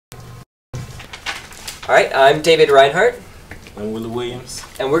Alright, I'm David Reinhardt. I'm Willie Williams.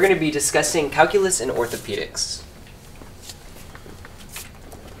 And we're going to be discussing calculus and orthopedics.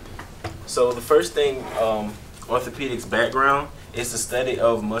 So the first thing, orthopedics background is the study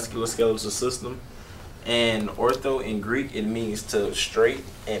of musculoskeletal system. And ortho in Greek, it means to straight,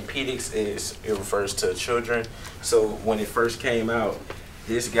 and pedics it refers to children. So when it first came out,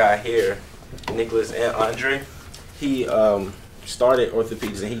 this guy here, Nicholas and Andre, he started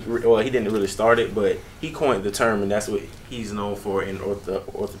orthopedics, and he didn't really start it, but he coined the term, and that's what he's known for in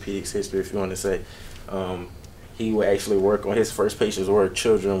orthopedics history, if you want to say. He would actually work on, his first patients were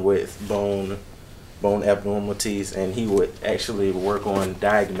children with bone abnormalities, and he would actually work on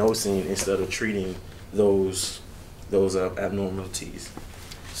diagnosing instead of treating those abnormalities.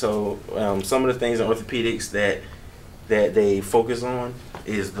 So some of the things in orthopedics that they focus on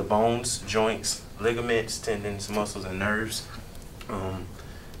is the bones, joints, ligaments, tendons, muscles, and nerves.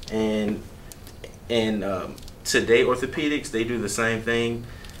 And today orthopedics, they do the same thing.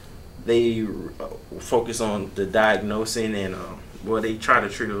 They focus on the diagnosing, and well, they try to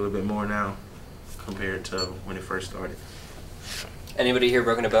treat it a little bit more now compared to when it first started. Anybody here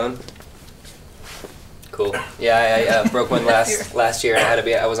broken a bone? Cool. Yeah, I broke one last year, and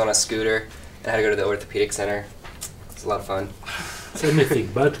I was on a scooter, and I had to go to the orthopedic center. It was a lot of fun. It's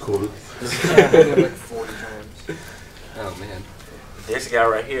anything but cool. Yeah, I've been like 40 times. Oh man. This guy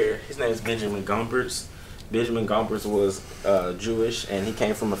right here, his name is Benjamin Gompertz. Benjamin Gompertz was Jewish, and he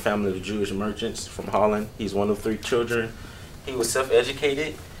came from a family of Jewish merchants from Holland. He's one of 3 children. He was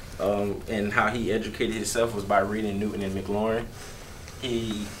self-educated, and how he educated himself was by reading Newton and McLaurin.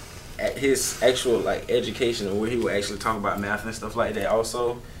 His actual education, and where he would actually talk about math and stuff like that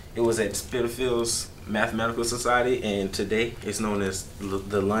also, it was at Spitalfields Mathematical Society, and today it's known as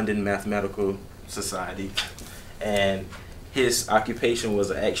the London Mathematical Society. And his occupation was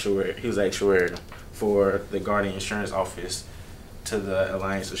an actuary. He was an actuary for the Guardian Insurance Office to the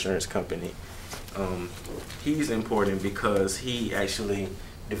Alliance Insurance Company. He's important because he actually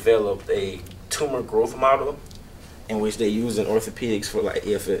developed a tumor growth model in which they use in orthopedics for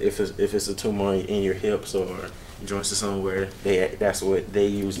if it's a tumor in your hips or joints or somewhere. That's what they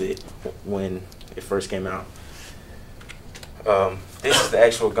used it when it first came out. This is the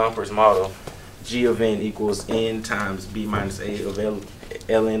actual Gompertz model. G of n equals n times b minus a of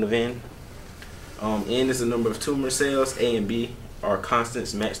ln of n. N is the number of tumor cells. A and b are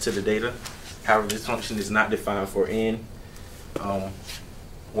constants matched to the data. However, this function is not defined for n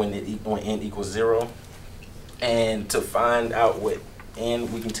when n equals 0. And to find out what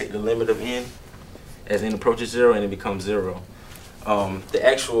n, we can take the limit of n as n approaches 0, and it becomes 0. The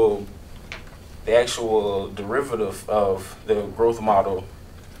actual derivative of the growth model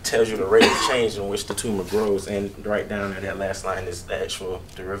tells you the rate of change in which the tumor grows, and right down there, that last line is the actual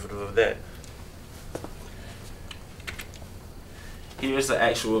derivative of that. Here's the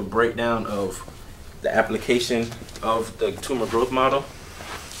actual breakdown of the application of the tumor growth model.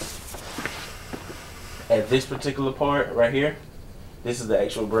 At this particular part right here, this is the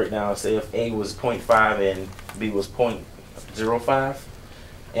actual breakdown. Say if A was 0.5 and B was 0.05.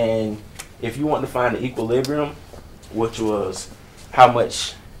 And if you want to find the equilibrium, which was how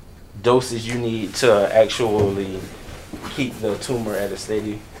much dosage you need to actually keep the tumor at a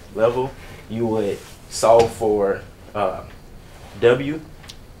steady level, you would solve for W,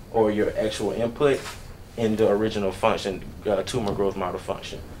 or your actual input, in the original function, tumor growth model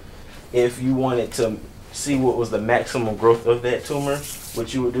function. If you wanted to see what was the maximum growth of that tumor,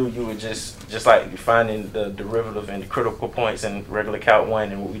 what you would do, you would just like finding the derivative and the critical points in regular Calc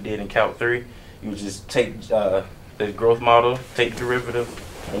 1 and what we did in Calc 3, you would just take the growth model, take the derivative,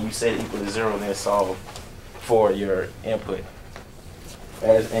 and you set it equal to 0, and then solve for your input.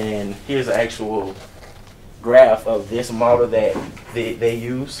 And here's the actual graph of this model that they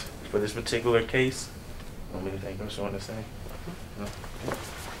use for this particular case. Anything else you want to say? No?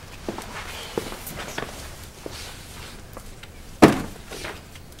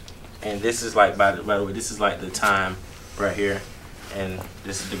 And this is by the way, this is the time right here, and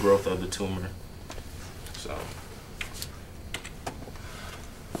this is the growth of the tumor. So,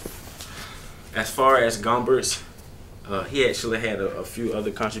 as far as Gompertz, he actually had a few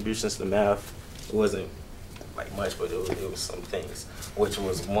other contributions to math. It wasn't much, but it was some things. Which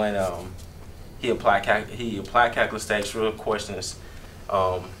was one, he applied calculus to actual questions.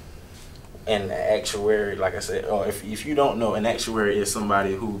 And the actuary, like I said, if you don't know, an actuary is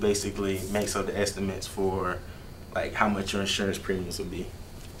somebody who basically makes up the estimates for how much your insurance premiums would be.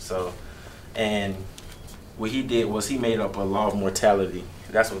 So, and what he did was he made up a law of mortality.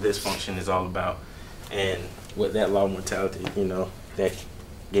 That's what this function is all about. And with that law of mortality, that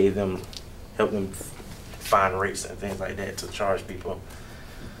helped them find rates and things like that to charge people.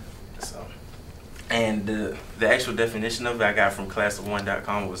 So, and the actual definition of it I got from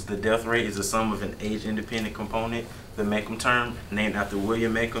classofone.com was the death rate is the sum of an age-independent component, the Makeham term, named after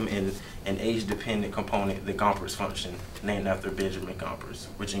William Makeham, and an age-dependent component, the Gompertz function, named after Benjamin Gompertz,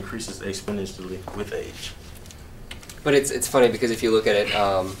 which increases exponentially with age. But it's funny because if you look at it,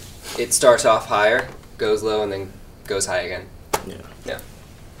 it starts off higher, goes low, and then goes high again. Yeah. Yeah.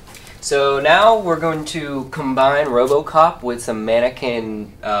 So now we're going to combine RoboCop with some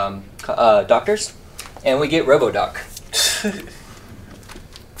mannequin doctors, and we get RoboDoc.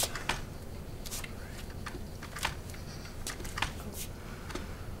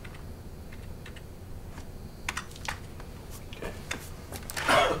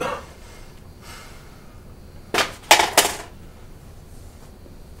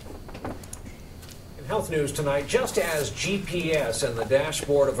 Health news tonight. Just as GPS in the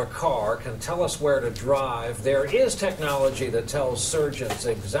dashboard of a car can tell us where to drive, there is technology that tells surgeons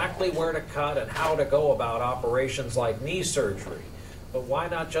exactly where to cut and how to go about operations like knee surgery. But why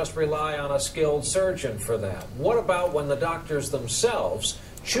not just rely on a skilled surgeon for that? What about when the doctors themselves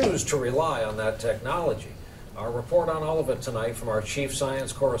choose to rely on that technology? Our report on all of it tonight from our chief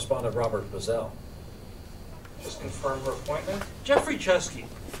science correspondent, Robert Bazell. Just confirm her appointment. Jeffrey Chesky,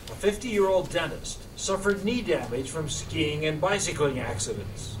 a 50-year-old dentist, suffered knee damage from skiing and bicycling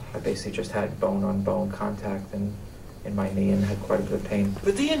accidents. I basically just had bone-on-bone contact in my knee and had quite a bit of pain.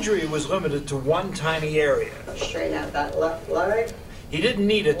 But the injury was limited to one tiny area. Straighten out that left leg. He didn't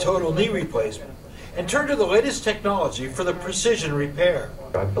need a total knee replacement and turned to the latest technology for the precision repair.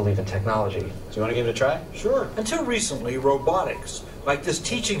 I believe in technology. Do you want to give it a try? Sure. Until recently, robotics, like this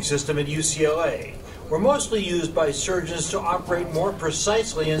teaching system at UCLA, were mostly used by surgeons to operate more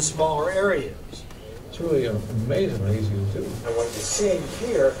precisely in smaller areas. It's really amazingly easy to do. And what you're seeing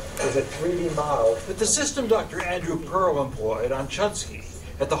here is a 3D model. But the system Dr. Andrew Pearl employed on Chutsky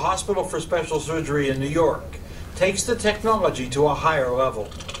at the Hospital for Special Surgery in New York takes the technology to a higher level.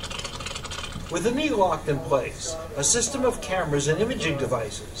 With the knee locked in place, a system of cameras and imaging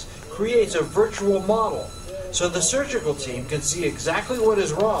devices creates a virtual model so the surgical team can see exactly what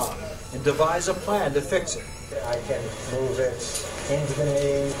is wrong and devise a plan to fix it. I can move it into the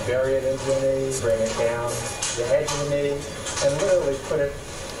knee, bury it into the knee, bring it down the edge of the knee, and literally put it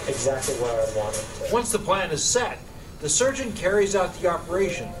exactly where I want it to. Once the plan is set, the surgeon carries out the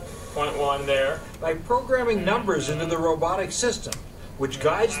operation. Point one there. By programming numbers into the robotic system, which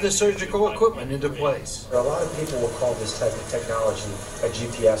guides the surgical equipment into place. A lot of people will call this type of technology a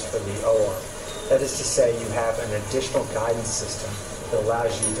GPS for the OR. That is to say, you have an additional guidance system that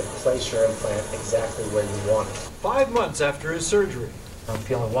allows you to place your implant exactly where you want it. 5 months after his surgery. I'm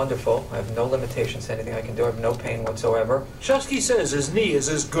feeling wonderful. I have no limitations to anything I can do. I have no pain whatsoever. Chusky says his knee is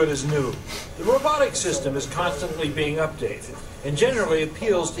as good as new. The robotic system is constantly being updated and generally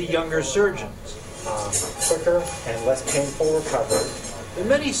appeals to younger surgeons. Quicker and less painful recovery. And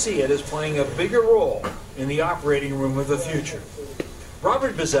many see it as playing a bigger role in the operating room of the future.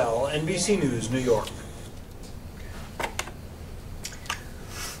 Robert Bazell, NBC News, New York.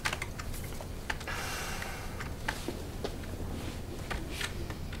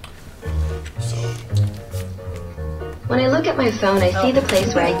 When I look at my phone, I see the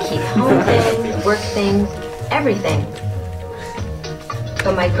place where I keep home things, work things, everything.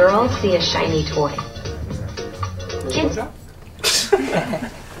 But my girls see a shiny toy. Kids.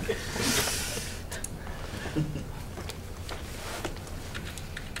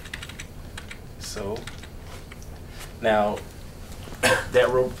 So now that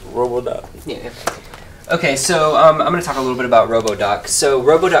RoboDoc. Yeah. Okay, so I'm going to talk a little bit about RoboDoc. So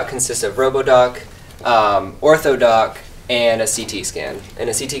RoboDoc consists of RoboDoc, OrthoDoc, and a CT scan. And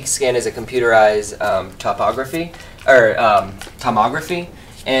a CT scan is a computerized tomography.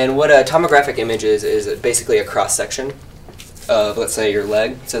 And what a tomographic image is basically a cross section of, let's say, your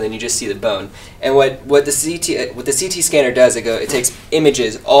leg. So then you just see the bone. And what the CT scanner does, it takes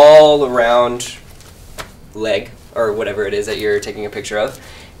images all around leg or whatever it is that you're taking a picture of.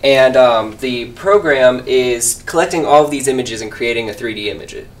 And the program is collecting all of these images and creating a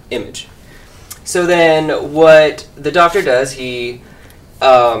 3D image. So then what the doctor does, he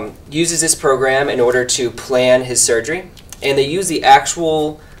uses this program in order to plan his surgery. And they use the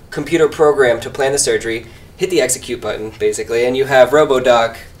actual computer program to plan the surgery, hit the execute button, basically, and you have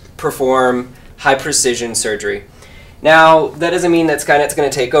RoboDoc perform high-precision surgery. Now, that doesn't mean it's going to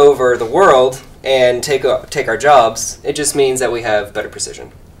take over the world and take our jobs. It just means that we have better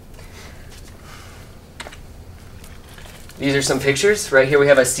precision. These are some pictures. Right here we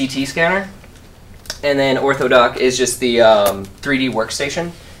have a CT scanner. And then OrthoDoc is just the 3D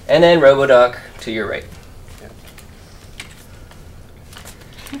workstation. And then RoboDoc to your right.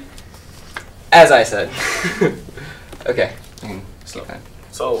 as I said. Okay.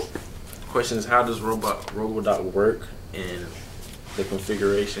 So, question is, how does RoboDoc work, and the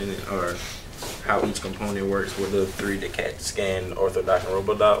configuration, or how each component works with the 3D CAT scan, Orthodoc and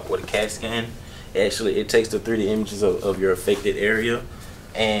RoboDoc. With a CAT scan, actually it takes the 3D images of your affected area,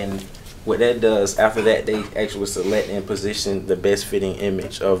 and what that does, after that, they actually select and position the best fitting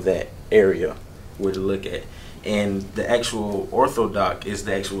image of that area where to look at. And the actual Orthodoc is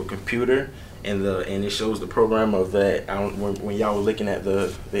the actual computer, and it shows the program of that. When y'all were looking at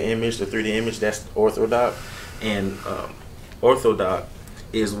the image, the 3D image, that's Orthodoc. And Orthodoc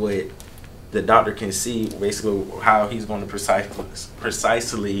is what the doctor can see, basically how he's going to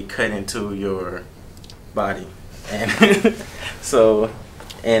precisely cut into your body. And so,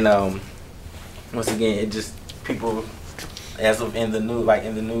 and once again, it just, people, as of in the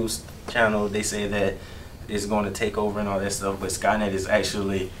news channel, they say that it's going to take over and all that stuff, but Skynet is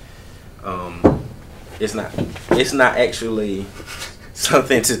actually, it's not actually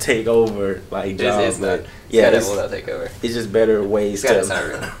something to take over like jobs. It's not. Yeah, Skynet will not take over. It's just better ways Skynet's not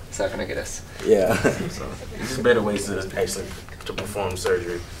real. It's not gonna get us. Yeah, so it's just better ways to actually to perform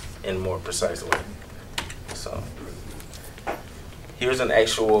surgery in a more precise way. So here's an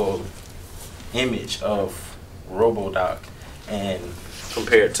actual image of RoboDoc, and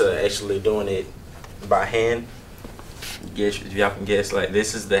compared to actually doing it by hand. Guess if y'all can guess, like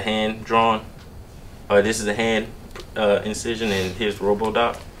this is the hand drawn, or this is the hand incision, and here's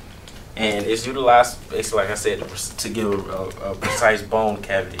RoboDoc. And it's utilized, basically, like I said, to give a precise bone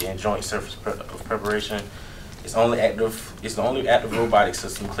cavity and joint surface of preparation. It's the only active robotic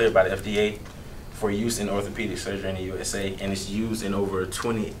system cleared by the FDA for use in orthopedic surgery in the USA, and it's used in over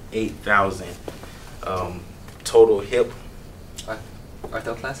 28,000 total hip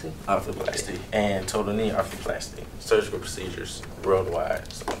arthroplasty and total knee arthroplasty surgical procedures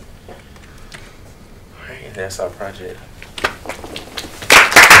worldwide. So, all right, that's our project.